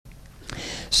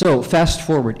So fast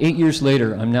forward, 8 years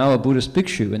later, I'm now a Buddhist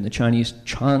bhikshu in the Chinese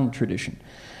Chan tradition.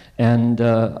 And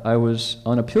I was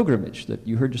on a pilgrimage that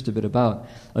you heard just a bit about.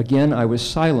 Again, I was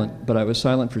silent, but I was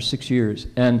silent for 6 years.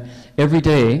 And every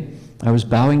day, I was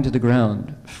bowing to the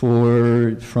ground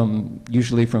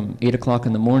usually from 8 o'clock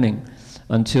in the morning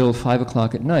until 5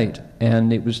 o'clock at night.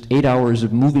 And it was 8 hours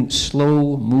of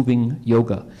slow moving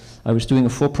yoga. I was doing a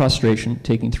full prostration,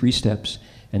 taking 3 steps,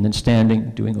 and then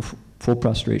standing, doing a full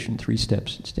prostration, 3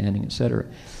 steps, standing, etc.,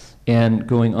 and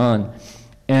going on.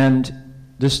 And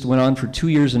this went on for 2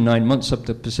 years and 9 months up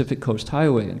the Pacific Coast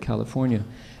Highway in California.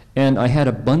 And I had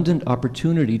abundant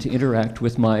opportunity to interact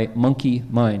with my monkey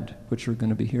mind, which we're going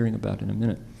to be hearing about in a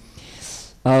minute.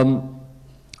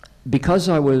 Because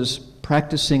I was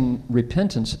practicing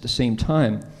repentance at the same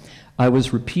time, I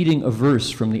was repeating a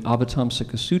verse from the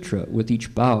Avatamsaka Sutra with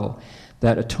each bow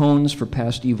that atones for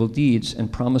past evil deeds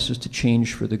and promises to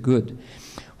change for the good.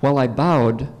 While I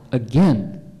bowed,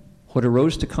 again, what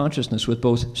arose to consciousness was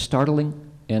both startling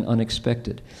and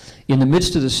unexpected. In the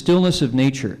midst of the stillness of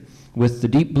nature, with the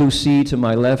deep blue sea to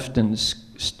my left and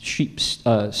steep,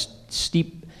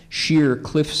 sheer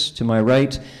cliffs to my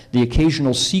right, the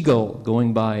occasional seagull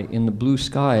going by in the blue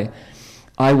sky,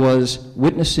 I was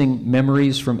witnessing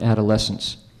memories from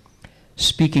adolescence.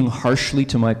 Speaking harshly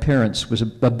to my parents was a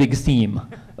big theme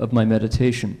of my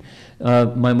meditation.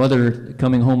 My mother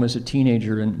coming home as a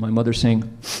teenager and my mother saying,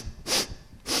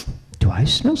 "Do I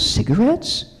smell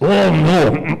cigarettes?" "Oh,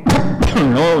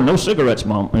 no. No cigarettes,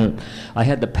 Mom." I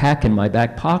had the pack in my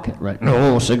back pocket, right?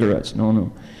 "No cigarettes,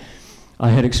 no." I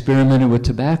had experimented with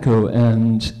tobacco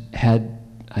and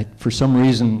I, for some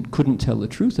reason, couldn't tell the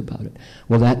truth about it.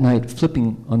 Well, that night,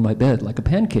 flipping on my bed like a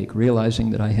pancake,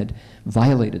 realizing that I had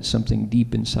violated something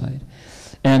deep inside.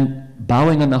 And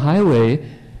bowing on the highway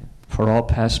for all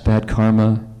past bad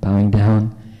karma, bowing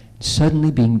down,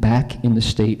 suddenly being back in the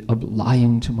state of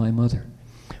lying to my mother.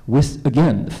 With,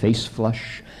 again, the face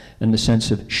flush and the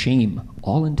sense of shame,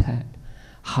 all intact.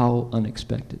 How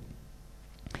unexpected.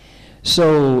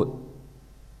 So,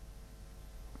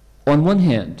 on one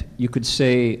hand, you could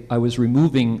say I was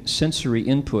removing sensory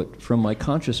input from my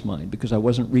conscious mind because I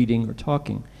wasn't reading or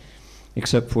talking,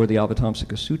 except for the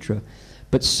Avatamsaka Sutra.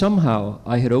 But somehow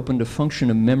I had opened a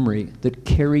function of memory that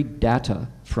carried data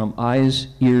from eyes,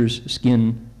 ears,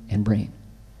 skin, and brain.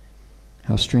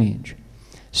 How strange.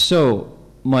 So,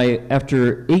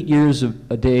 after 8 years of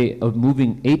a day of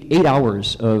moving, 8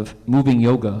 hours of moving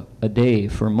yoga a day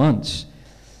for months,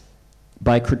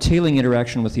 by curtailing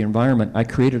interaction with the environment, I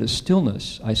created a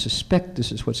stillness. I suspect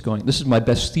this is my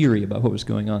best theory about what was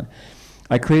going on.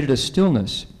 I created a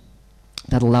stillness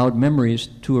that allowed memories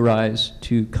to arise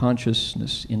to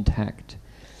consciousness intact.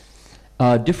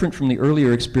 Different from the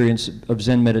earlier experience of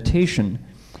Zen meditation,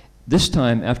 this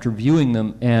time after viewing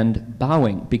them and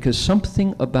bowing, because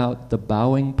something about the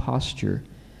bowing posture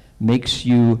makes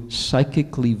you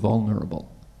psychically vulnerable.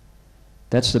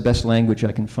 That's the best language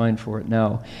I can find for it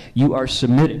now. You are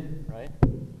submitting, right?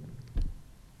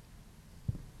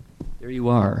 There you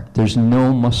are. There's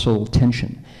no muscle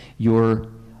tension. You're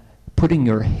putting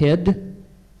your head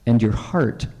and your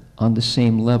heart on the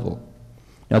same level.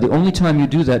 Now, the only time you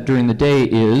do that during the day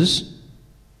is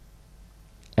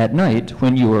at night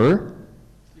when you're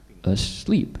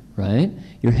asleep, right?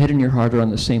 Your head and your heart are on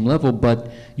the same level, but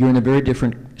you're in a very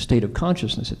different state of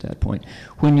consciousness at that point.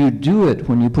 When you do it,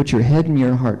 when you put your head and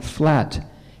your heart flat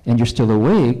and you're still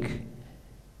awake,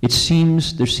 there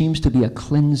seems to be a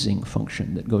cleansing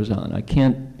function that goes on.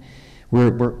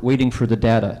 We're waiting for the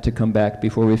data to come back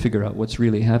before we figure out what's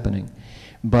really happening.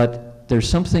 But there's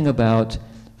something about,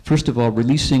 first of all,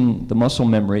 releasing the muscle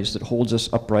memories that holds us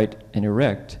upright and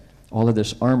erect, all of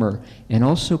this armor, and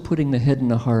also putting the head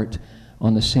and the heart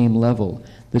on the same level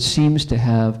that seems to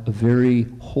have a very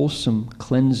wholesome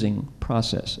cleansing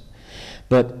process.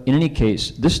 But in any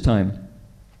case, this time,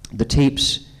 the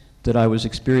tapes that I was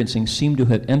experiencing seemed to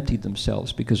have emptied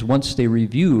themselves, because once they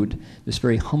reviewed this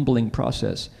very humbling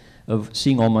process of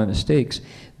seeing all my mistakes,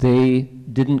 they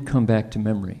didn't come back to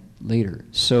memory later.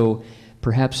 So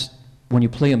perhaps when you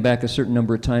play them back a certain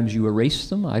number of times, you erase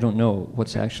them. I don't know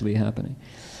what's actually happening.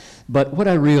 But what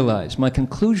I realized, my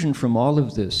conclusion from all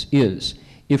of this is,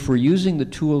 if we're using the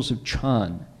tools of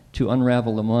Chan to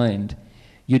unravel the mind,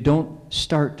 you don't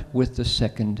start with the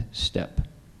second step.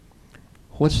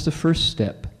 What's the first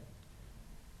step?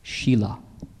 Shila.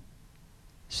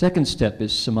 Second step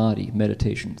is samadhi,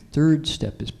 meditation. Third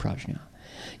step is prajna.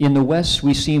 In the West,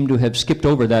 we seem to have skipped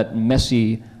over that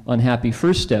messy, unhappy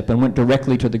first step and went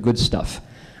directly to the good stuff.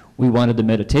 We wanted the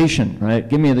meditation, right?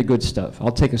 Give me the good stuff.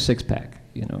 I'll take a six-pack,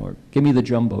 or give me the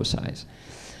jumbo size.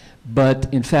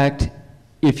 But in fact,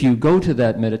 if you go to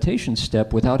that meditation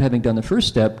step without having done the first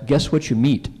step, guess what you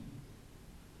meet?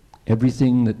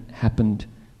 Everything that happened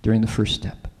during the first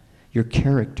step. Your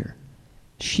character,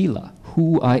 Shila,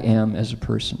 who I am as a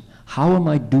person. How am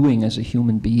I doing as a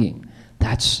human being?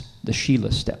 That's the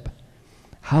Shila step.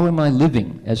 How am I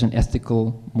living as an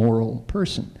ethical, moral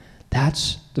person?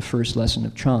 That's the first lesson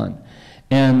of Chan.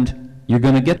 And you're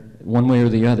going to get one way or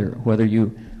the other, whether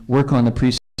you work on the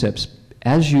precepts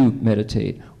as you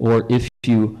meditate, or if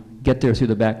you get there through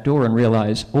the back door and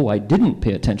realize, oh, I didn't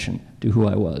pay attention to who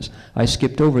I was. I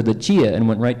skipped over the Jia and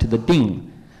went right to the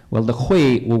Ding. Well, the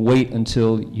Hui will wait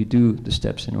until you do the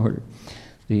steps in order,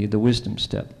 the wisdom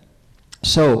step.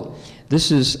 So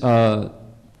this is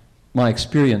my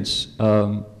experience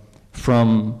from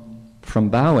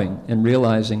bowing and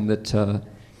realizing that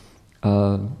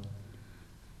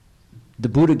the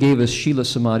Buddha gave us Shila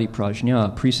Samadhi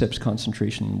Prajna, precepts,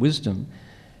 concentration, and wisdom,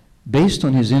 based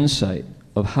on his insight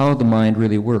of how the mind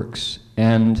really works.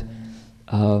 And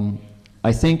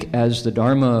I think as the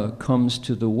Dharma comes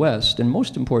to the West, and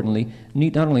most importantly,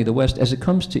 not only the West, as it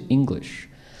comes to English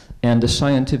and the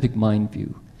scientific mind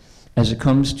view, as it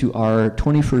comes to our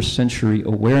 21st century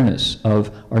awareness of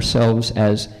ourselves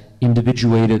as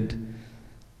individuated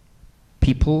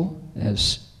people,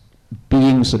 as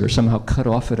beings that are somehow cut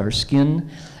off at our skin,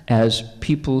 as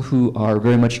people who are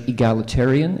very much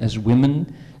egalitarian, as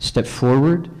women step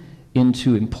forward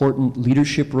into important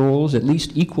leadership roles, at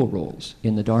least equal roles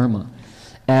in the Dharma,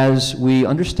 as we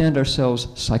understand ourselves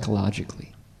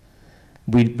psychologically.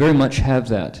 We very much have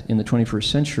that in the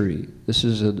 21st century. This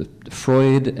is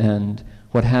Freud and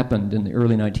what happened in the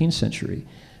early 19th century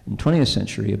and 20th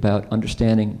century about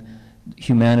understanding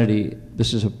humanity.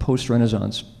 This is a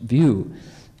post-Renaissance view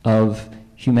of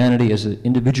humanity as an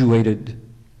individuated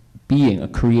being, a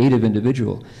creative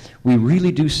individual. We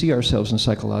really do see ourselves in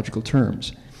psychological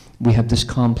terms. We have this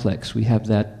complex, we have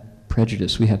that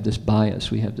prejudice, we have this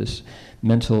bias, we have this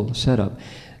mental setup.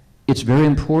 It's very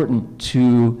important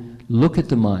to look at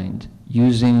the mind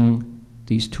using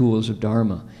these tools of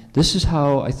Dharma. This is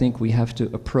how I think we have to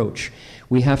approach.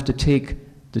 We have to take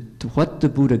what the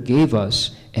Buddha gave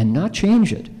us and not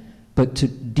change it, but to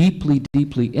deeply,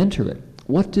 deeply enter it.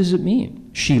 What does it mean?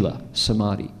 Shila,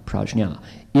 Samadhi, Prajna.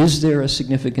 Is there a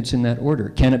significance in that order?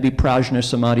 Can it be Prajna,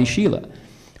 Samadhi, Shila?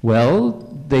 Well,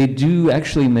 they do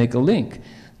actually make a link.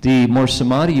 The more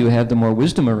Samadhi you have, the more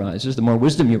wisdom arises. The more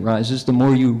wisdom arises, the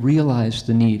more you realize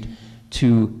the need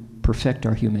to perfect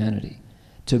our humanity,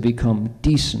 to become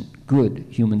decent, good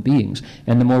human beings.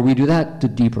 And the more we do that, the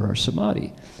deeper our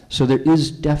Samadhi. So there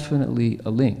is definitely a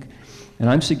link. And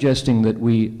I'm suggesting that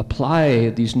we apply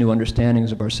these new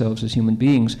understandings of ourselves as human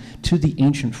beings to the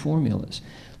ancient formulas.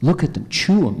 Look at them,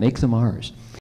 chew them, make them ours.